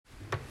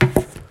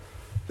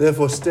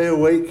Therefore stay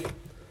awake,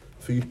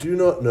 for you do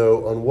not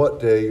know on what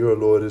day your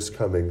Lord is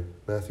coming.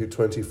 Matthew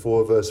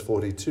 24, verse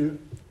 42.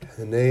 In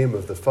the name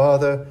of the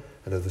Father,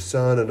 and of the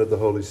Son, and of the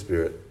Holy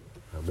Spirit.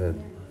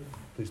 Amen.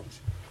 Please be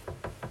seated.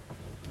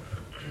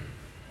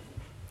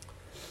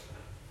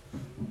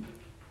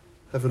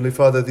 Heavenly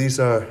Father, these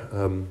are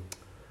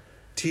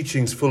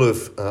teachings full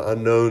of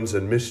unknowns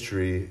and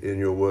mystery in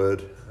your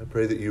word. I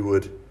pray that you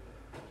would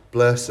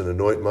bless and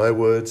anoint my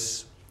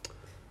words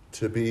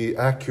to be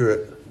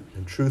accurate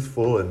and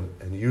truthful and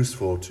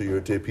useful to your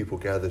dear people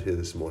gathered here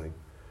this morning.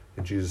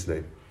 In Jesus'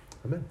 name,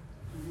 amen.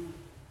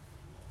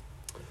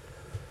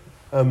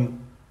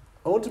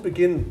 I want to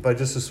begin by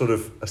just a sort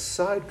of a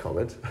side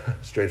comment,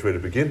 strange way to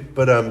begin,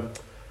 but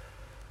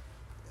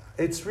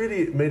it's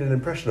really made an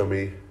impression on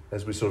me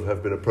as we sort of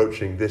have been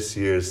approaching this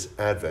year's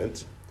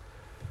Advent,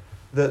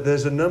 that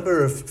there's a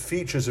number of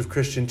features of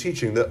Christian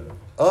teaching that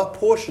a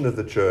portion of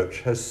the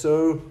church has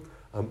so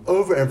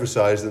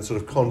overemphasized and sort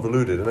of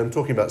convoluted, and I'm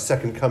talking about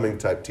second coming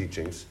type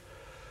teachings,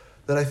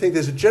 that I think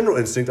there's a general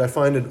instinct I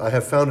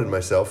have found in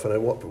myself, and I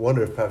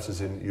wonder if perhaps it's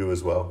in you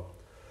as well,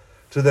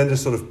 to then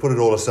just sort of put it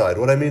all aside.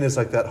 What I mean is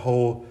like that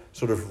whole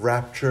sort of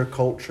rapture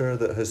culture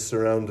that has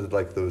surrounded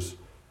like those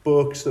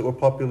books that were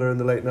popular in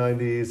the late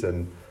 90s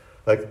and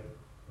like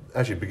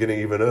actually beginning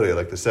even earlier,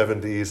 like the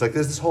 70s. Like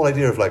there's this whole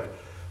idea of like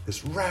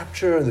this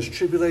rapture and this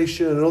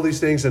tribulation and all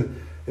these things,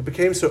 and it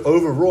became so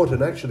overwrought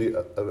and actually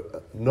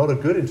not a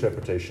good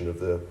interpretation of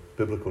the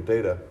biblical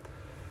data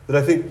that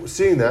I think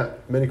seeing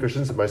that, many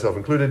Christians, and myself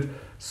included,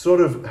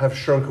 sort of have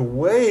shrunk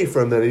away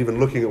from then even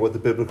looking at what the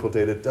biblical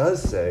data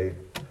does say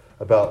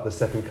about the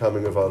second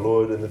coming of our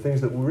Lord and the things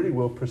that really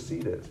will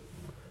precede it.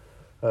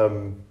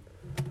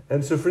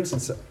 And so, for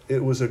instance,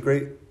 it was a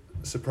great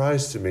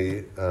surprise to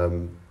me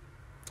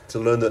to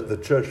learn that the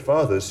church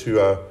fathers, who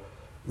are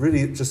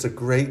really just a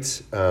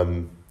great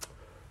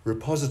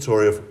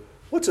repository of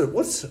what's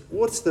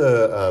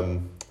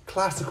the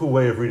classical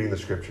way of reading the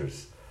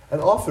scriptures,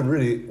 and often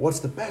really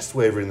what's the best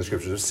way of reading the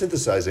scriptures, of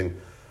synthesizing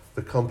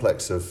the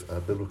complex of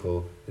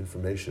biblical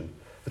information.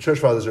 The church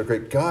fathers are a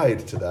great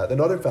guide to that. They're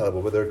not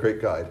infallible, but they're a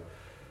great guide.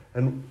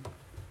 And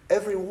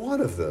every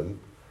one of them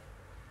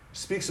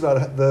speaks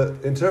about,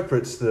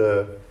 interprets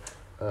the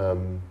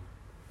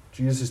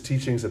Jesus'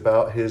 teachings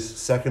about his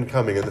second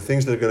coming and the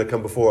things that are going to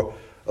come before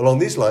along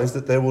these lines,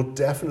 that there will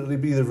definitely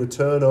be the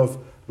return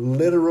of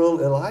literal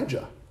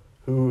Elijah,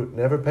 who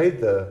never paid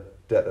the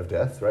debt of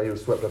death, right? He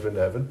was swept up into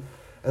heaven.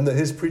 And that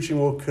his preaching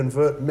will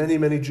convert many,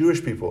 many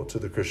Jewish people to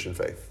the Christian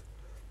faith.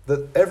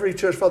 That every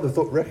church father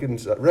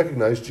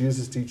recognized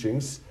Jesus'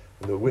 teachings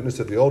and the witness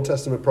of the Old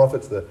Testament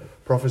prophets, the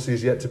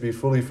prophecies yet to be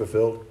fully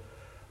fulfilled,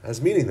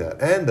 as meaning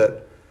that. And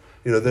that,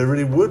 there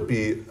really would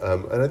be,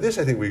 and this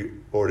I think we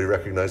already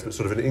recognize, but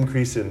sort of an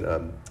increase in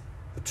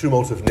the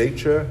tumult of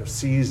nature, of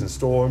seas and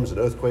storms and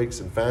earthquakes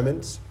and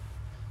famines.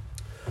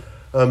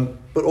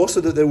 But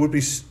also that there would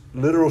be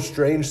literal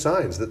strange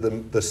signs,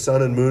 that the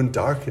sun and moon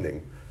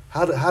darkening.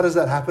 How does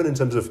that happen in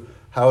terms of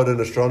how would an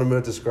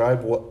astronomer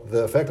describe what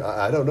the effect?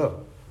 I don't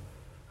know.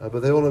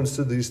 But they all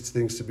understood these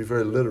things to be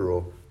very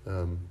literal.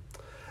 And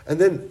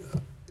then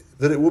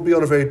that it will be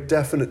on a very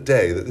definite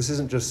day, that this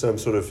isn't just some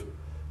sort of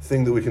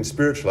thing that we can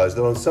spiritualize,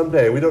 that on some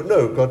day, we don't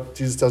know,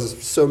 Jesus tells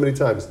us so many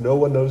times, no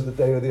one knows the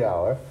day or the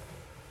hour,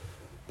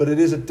 but it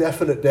is a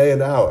definite day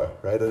and hour,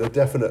 right? At a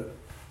definite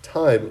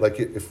time, like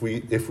if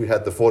we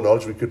had the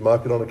foreknowledge, we could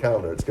mark it on a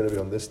calendar. It's going to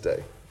be on this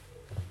day.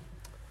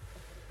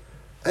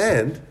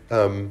 And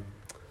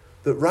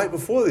that right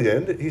before the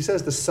end, he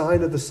says the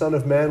sign of the Son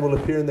of Man will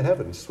appear in the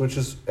heavens, which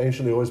has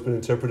anciently always been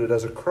interpreted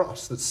as a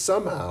cross, that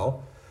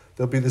somehow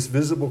there'll be this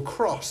visible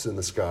cross in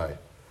the sky.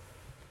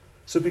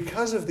 So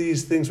because of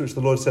these things which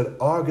the Lord said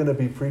are going to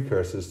be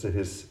precursors to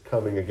his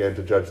coming again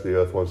to judge the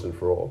earth once and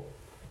for all,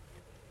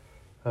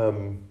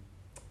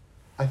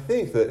 I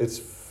think that it's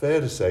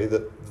fair to say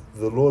that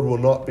the Lord will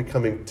not be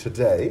coming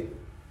today,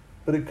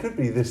 but it could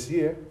be this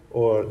year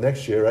or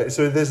next year, right?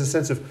 So there's a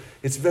sense of,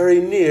 it's very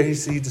near.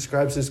 He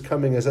describes his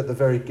coming as at the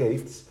very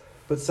gates,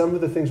 but some of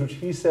the things which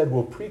he said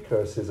will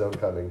precurse his own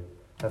coming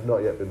have not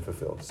yet been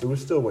fulfilled. So we're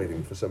still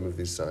waiting for some of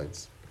these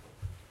signs.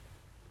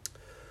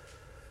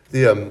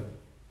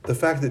 The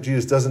fact that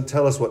Jesus doesn't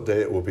tell us what day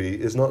it will be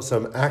is not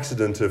some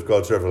accident of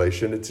God's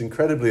revelation. It's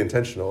incredibly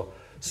intentional,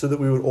 so that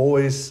we would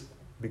always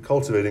be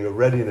cultivating a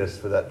readiness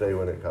for that day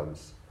when it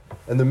comes.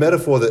 And the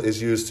metaphor that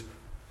is used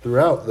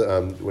throughout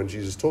when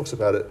Jesus talks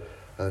about it,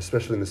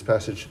 especially in this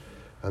passage,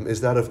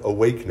 is that of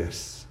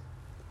awakeness.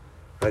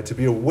 Right? To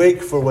be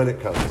awake for when it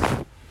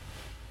comes.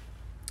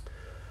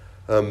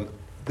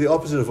 The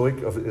opposite of awake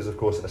is, of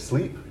course,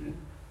 asleep.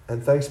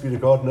 And thanks be to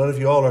God, none of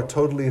you all are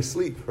totally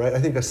asleep, right? I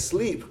think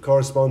asleep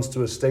corresponds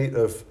to a state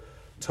of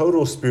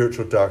total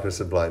spiritual darkness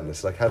and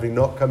blindness, like having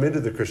not come into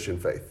the Christian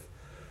faith.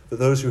 That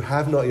those who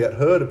have not yet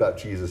heard about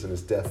Jesus and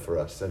his death for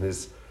us, and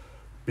his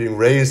being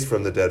raised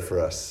from the dead for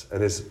us,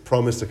 and his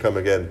promise to come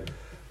again,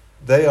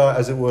 they are,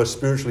 as it were,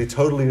 spiritually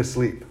totally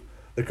asleep.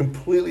 They're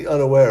completely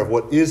unaware of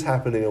what is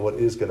happening and what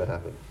is going to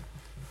happen.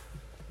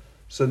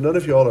 So none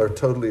of you all are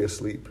totally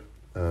asleep.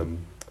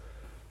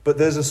 But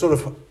there's a sort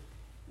of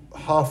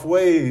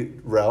halfway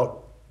route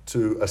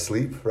to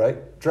asleep,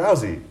 right?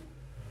 Drowsy.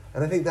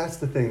 And I think that's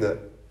the thing that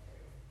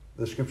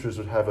the scriptures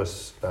would have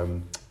us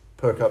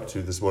perk up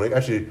to this morning.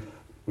 Actually,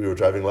 we were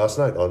driving last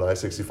night on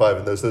I-65,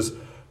 and there's those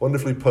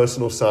wonderfully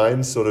personal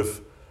signs, sort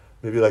of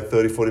maybe like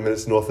 30, 40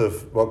 minutes north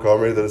of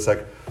Montgomery, that it's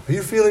like, are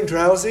you feeling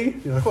drowsy?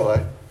 You're like, well,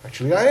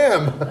 I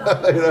am.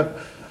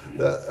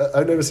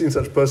 I've never seen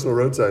such personal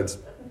road signs.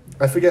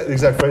 I forget the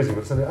exact phrasing,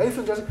 but something, are you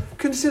feeling drowsy?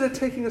 Consider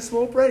taking a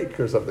small break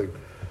or something.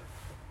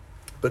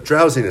 But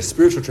drowsiness,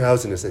 spiritual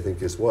drowsiness, I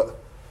think, is what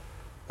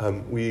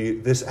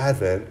this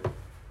Advent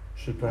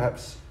should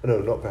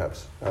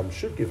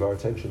should give our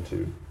attention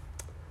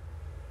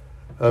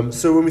to.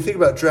 So when we think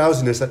about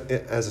drowsiness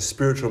as a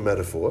spiritual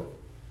metaphor,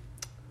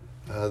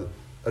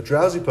 a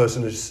drowsy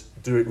person is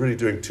really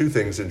doing two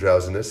things in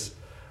drowsiness.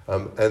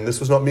 And this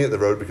was not me at the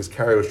road because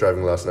Carrie was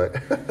driving last night.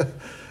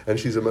 And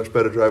she's a much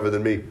better driver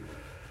than me.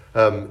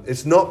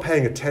 It's not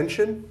paying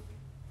attention,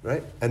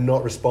 right? And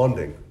not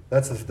responding.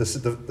 That's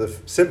the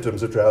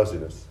symptoms of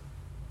drowsiness.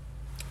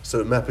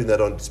 So mapping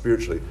that on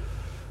spiritually.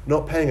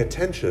 Not paying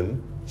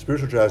attention,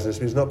 spiritual drowsiness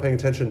means not paying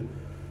attention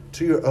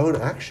to your own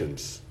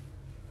actions.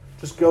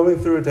 Just going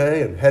through a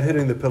day and head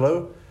hitting the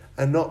pillow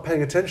and not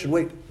paying attention.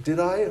 Wait, did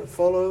I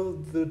follow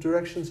the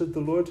directions of the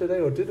Lord today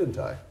or didn't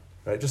I?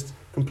 Right? Just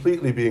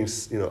completely being,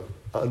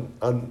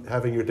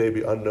 having your day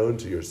be unknown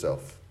to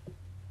yourself.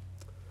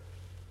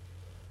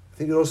 I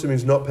think it also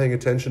means not paying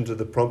attention to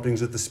the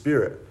promptings of the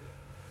Spirit.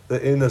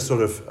 That in a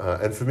sort of,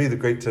 and for me the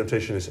great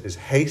temptation is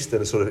haste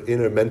and a sort of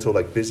inner mental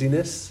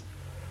busyness.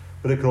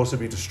 But it could also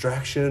be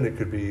distraction. It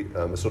could be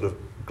a sort of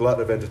glut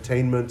of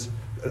entertainment.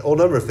 All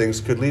number of things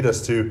could lead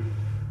us to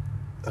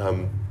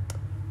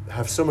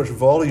have so much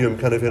volume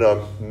kind of in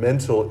our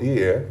mental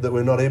ear that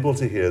we're not able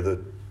to hear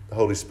the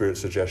Holy Spirit's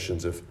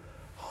suggestions of,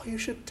 oh, you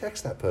should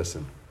text that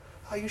person.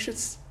 Oh, you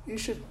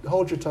should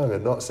hold your tongue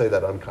and not say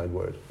that unkind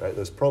word. Right?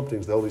 Those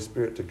promptings, the Holy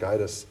Spirit to guide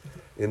us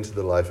into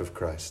the life of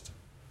Christ.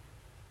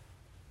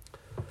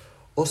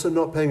 Also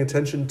not paying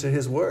attention to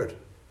His word.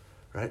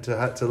 Right?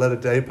 To let a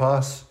day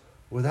pass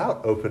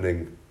without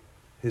opening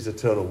His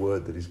eternal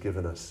word that He's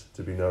given us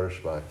to be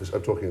nourished by.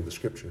 I'm talking of the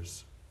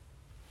scriptures.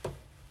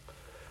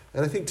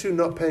 And I think, too,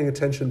 not paying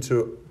attention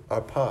to our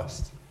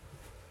past.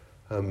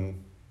 In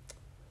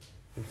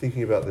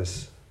thinking about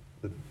this,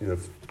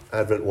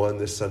 Advent 1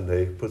 this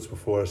Sunday puts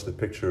before us the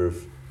picture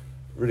of,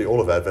 really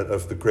all of Advent,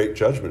 of the great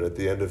judgment at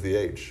the end of the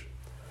age,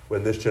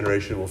 when this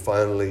generation will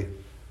finally,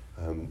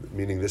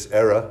 meaning this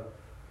era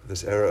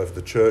of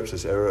the church,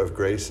 this era of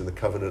grace and the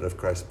covenant of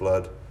Christ's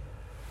blood,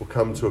 will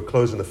come to a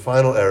close in the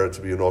final era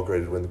to be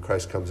inaugurated when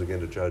Christ comes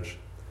again to judge.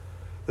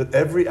 That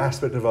every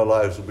aspect of our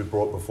lives will be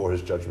brought before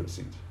His judgment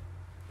seat,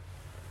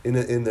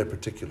 in their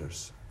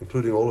particulars,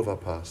 including all of our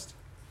past.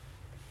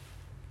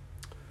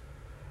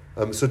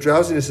 So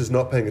drowsiness is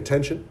not paying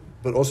attention,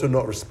 but also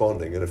not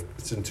responding. And if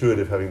it's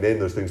intuitive, having named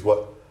those things,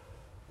 what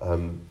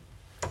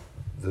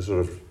the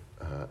sort of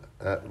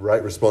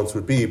right response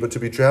would be. But to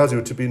be drowsy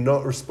would to be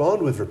not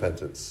respond with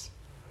repentance.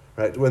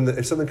 Right?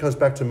 If something comes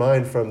back to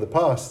mind from the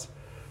past,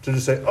 to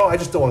just say, oh, I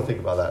just don't want to think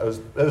about that.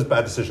 It was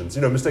bad decisions.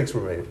 Mistakes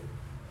were made.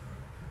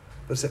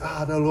 But say,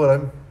 no,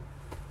 Lord,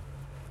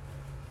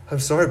 I'm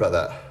sorry about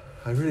that.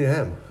 I really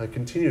am.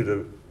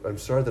 I'm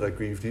sorry that I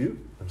grieved you.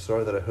 I'm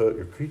sorry that I hurt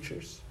your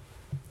creatures.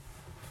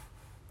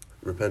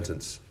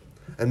 Repentance.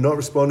 And not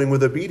responding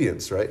with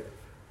obedience, right?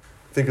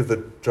 Think of the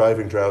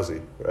driving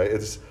drowsy, right?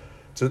 It's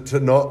to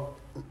not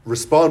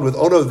respond with,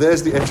 oh no,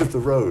 there's the edge of the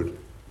road,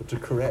 but to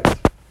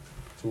correct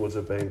towards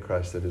obeying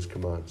Christ and His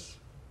commands.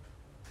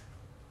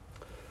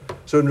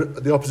 So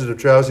the opposite of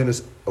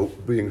drowsiness,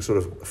 being sort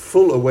of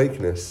full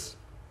awakeness,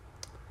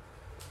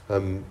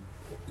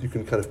 you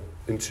can kind of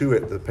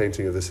intuit the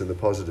painting of this in the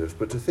positive,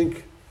 but to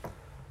think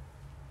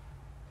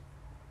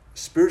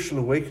spiritual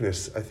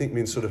awakeness, I think,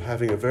 means sort of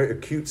having a very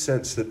acute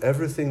sense that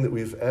everything that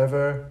we've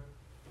ever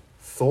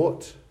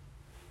thought,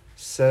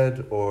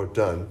 said, or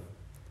done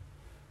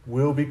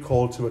will be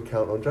called to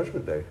account on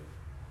Judgment Day.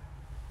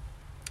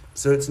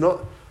 So it's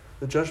not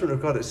the judgment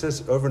of God. It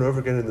says over and over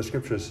again in the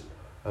scriptures,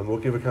 we'll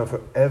give account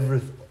for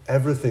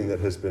everything that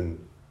has been,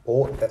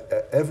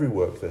 every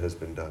work that has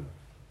been done.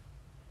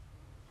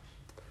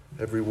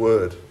 Every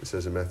word, it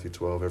says in Matthew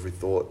 12, every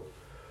thought.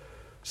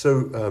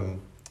 So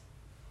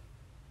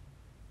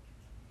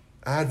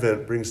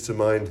Advent brings to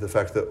mind the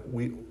fact that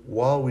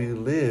while we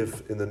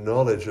live in the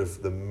knowledge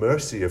of the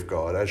mercy of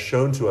God as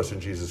shown to us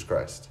in Jesus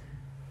Christ,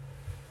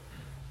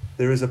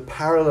 there is a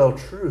parallel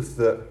truth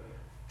that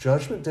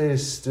Judgment Day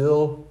is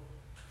still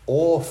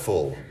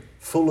awful,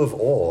 full of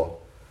awe,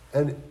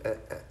 and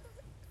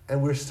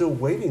we're still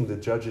waiting the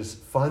judge's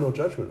final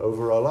judgment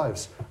over our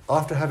lives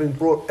after having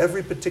brought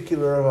every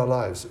particular of our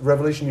lives.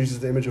 Revelation uses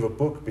the image of a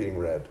book being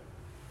read,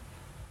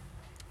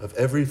 of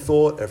every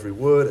thought, every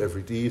word,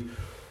 every deed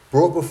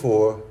brought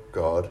before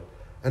God.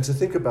 And to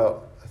think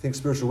about, I think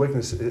spiritual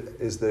awakeness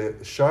is the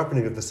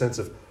sharpening of the sense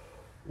of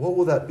what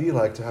will that be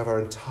like to have our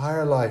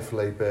entire life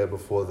laid bare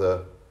before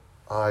the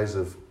eyes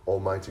of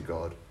Almighty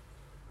God,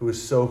 who is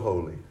so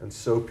holy and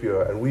so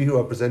pure, and we who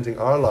are presenting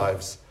our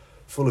lives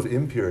full of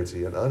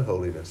impurity and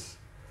unholiness,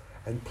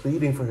 and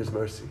pleading for his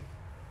mercy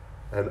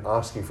and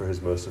asking for his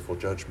merciful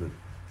judgment.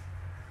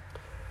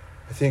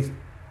 I think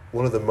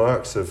one of the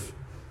marks of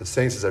the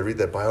saints as I read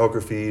their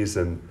biographies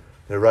and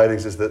their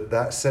writings is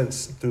that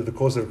sense through the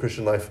course of a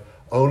Christian life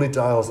only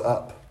dials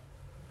up.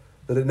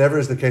 That it never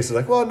is the case of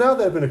like, well, now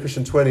that I've been a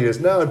Christian 20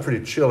 years, now I'm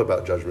pretty chill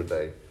about Judgment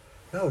Day.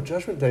 No,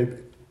 Judgment Day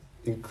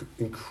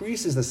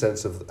increases the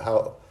sense of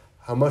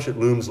how much it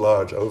looms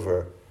large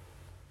over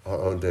our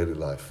own daily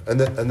life. And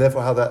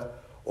therefore how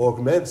that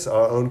augments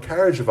our own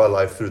carriage of our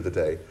life through the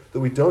day. That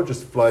we don't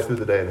just fly through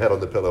the day and head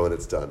on the pillow and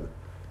it's done.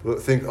 But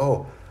think,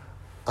 oh,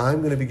 I'm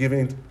going to be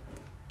giving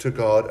to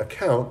God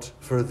account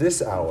for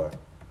this hour,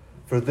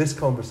 for this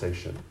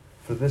conversation,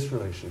 for this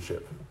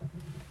relationship.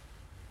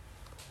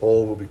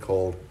 All will be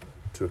called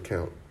to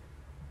account.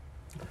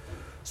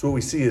 So what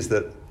we see is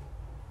that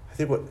I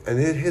think one of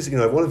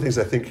the things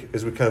I think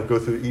as we kind of go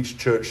through each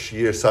church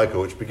year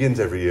cycle, which begins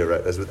every year,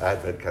 right, as with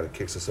Advent kind of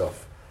kicks us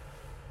off.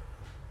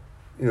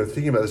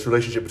 Thinking about this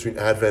relationship between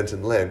Advent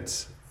and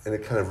Lent, and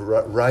it kind of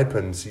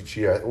ripens each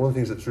year. One of the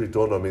things that's really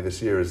dawned on me this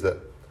year is that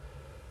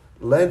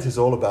Lent is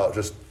all about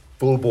just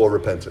full-bore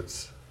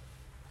repentance.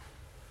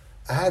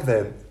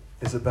 Advent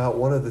is about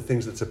one of the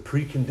things that's a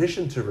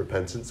precondition to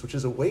repentance, which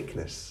is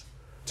awakeness.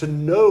 To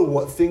know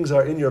what things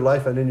are in your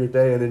life and in your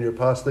day and in your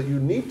past that you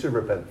need to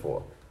repent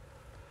for.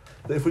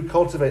 That if we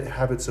cultivate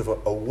habits of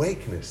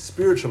awakeness,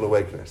 spiritual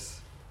awakeness,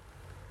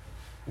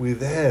 we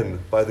then,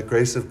 by the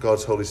grace of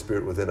God's Holy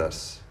Spirit within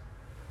us,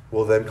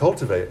 will then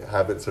cultivate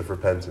habits of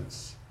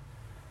repentance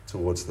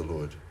towards the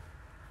Lord. Do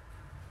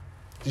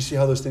you see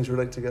how those things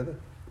relate together?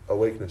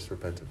 Awakeness,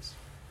 repentance,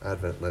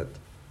 Advent, Lent.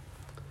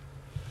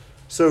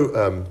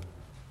 So,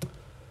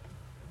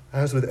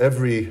 as with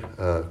every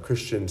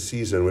Christian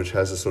season, which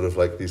has a sort of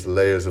like these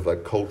layers of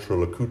like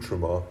cultural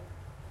accoutrement,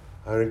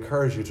 I would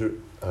encourage you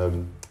to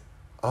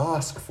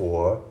ask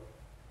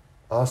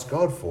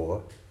God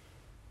for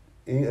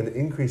an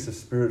increase of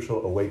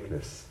spiritual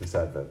awakeness this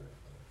Advent.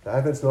 The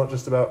Advent's not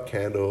just about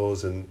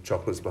candles and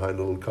chocolates behind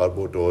little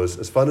cardboard doors.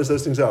 As fun as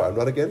those things are, I'm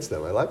not against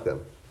them. I like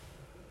them.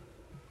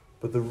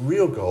 But the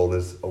real goal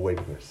is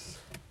awakeness.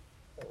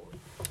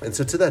 And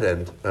so to that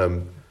end,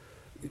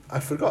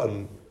 I've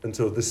forgotten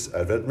until this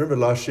Advent. Remember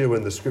last year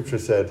when the scripture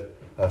said,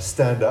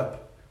 stand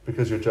up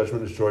because your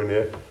judgment is drawing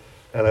near?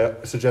 And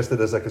I suggested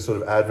as like a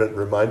sort of Advent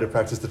reminder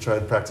practice to try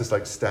and practice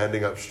like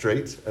standing up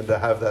straight and to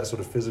have that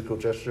sort of physical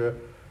gesture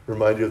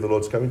remind you of the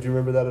Lord's coming. Do you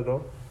remember that at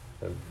all?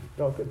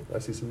 Oh, good. I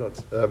see some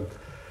nods.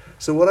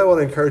 So what I want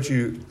to encourage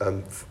you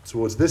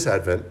towards this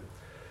Advent,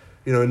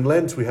 in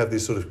Lent we have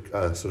these sort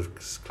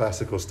of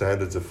classical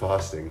standards of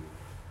fasting.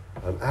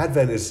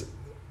 Advent is,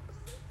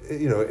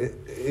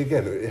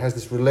 it has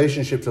this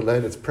relationship to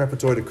Lent. It's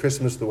preparatory to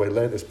Christmas the way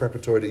Lent is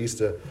preparatory to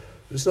Easter.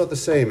 But it's not the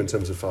same in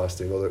terms of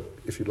fasting, although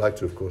if you'd like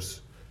to, of course,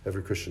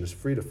 every Christian is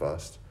free to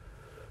fast.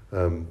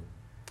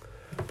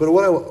 But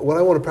what I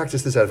want to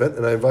practice this Advent,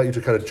 and I invite you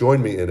to kind of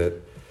join me in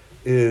it,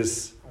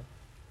 is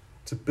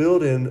to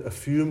build in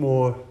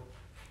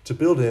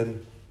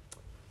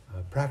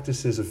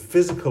practices of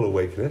physical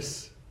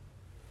awakeness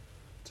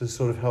to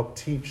sort of help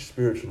teach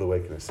spiritual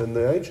awakeness. And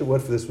the ancient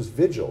word for this was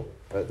vigil.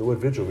 Right? The word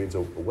vigil means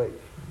awake.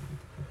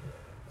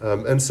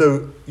 And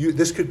so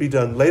this could be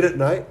done late at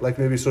night, like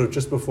maybe sort of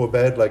just before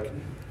bed, like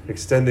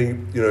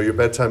extending your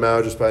bedtime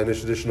hour just by an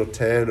additional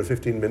 10 or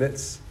 15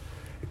 minutes.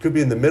 It could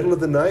be in the middle of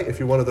the night, if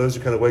you're one of those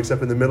who kind of wakes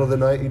up in the middle of the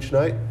night each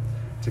night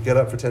to get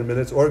up for 10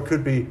 minutes. Or it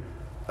could be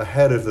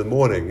ahead of the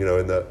morning,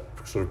 in the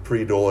sort of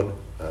pre-dawn,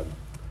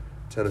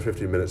 10 or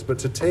 15 minutes. But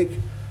to take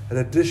an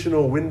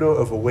additional window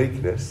of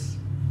awakeness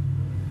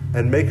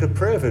and make a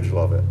prayer vigil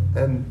of it.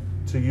 And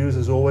to use,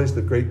 as always,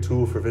 the great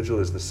tool for vigil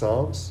is the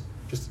Psalms.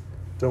 Just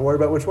don't worry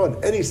about which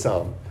one. Any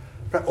psalm.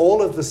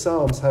 All of the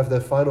Psalms have their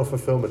final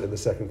fulfillment in the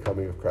second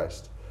coming of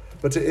Christ.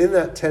 But in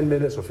that 10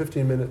 minutes or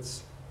 15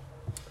 minutes,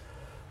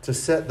 to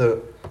set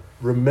the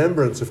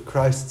remembrance of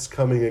Christ's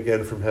coming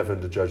again from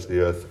heaven to judge the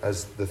earth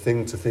as the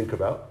thing to think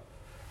about,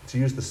 to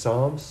use the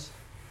Psalms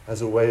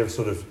as a way of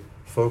sort of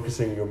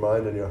focusing your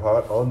mind and your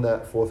heart on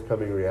that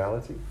forthcoming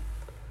reality,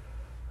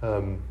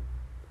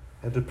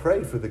 and to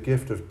pray for the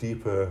gift of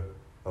deeper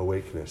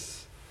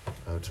awakeness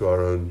to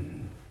our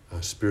own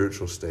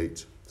spiritual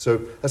state. So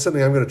that's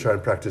something I'm going to try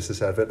and practice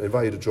this Advent. I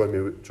invite you to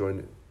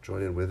join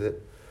in with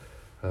it.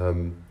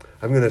 I'm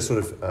going to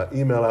sort of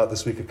email out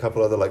this week a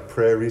couple other like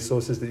prayer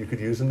resources that you could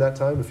use in that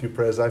time. A few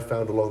prayers I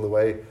found along the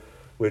way,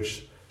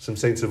 which some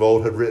saints of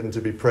old had written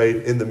to be prayed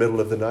in the middle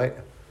of the night,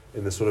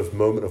 in the sort of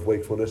moment of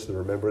wakefulness, the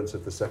remembrance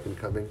of the second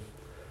coming.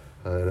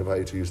 And I invite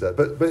you to use that.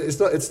 But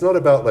it's not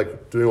about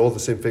like doing all the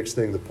same fixed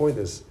thing. The point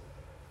is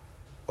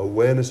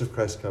awareness of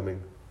Christ's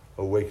coming,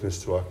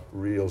 awakeness to our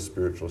real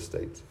spiritual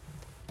state.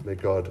 May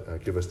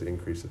God give us the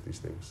increase of these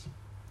things.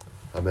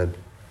 Amen.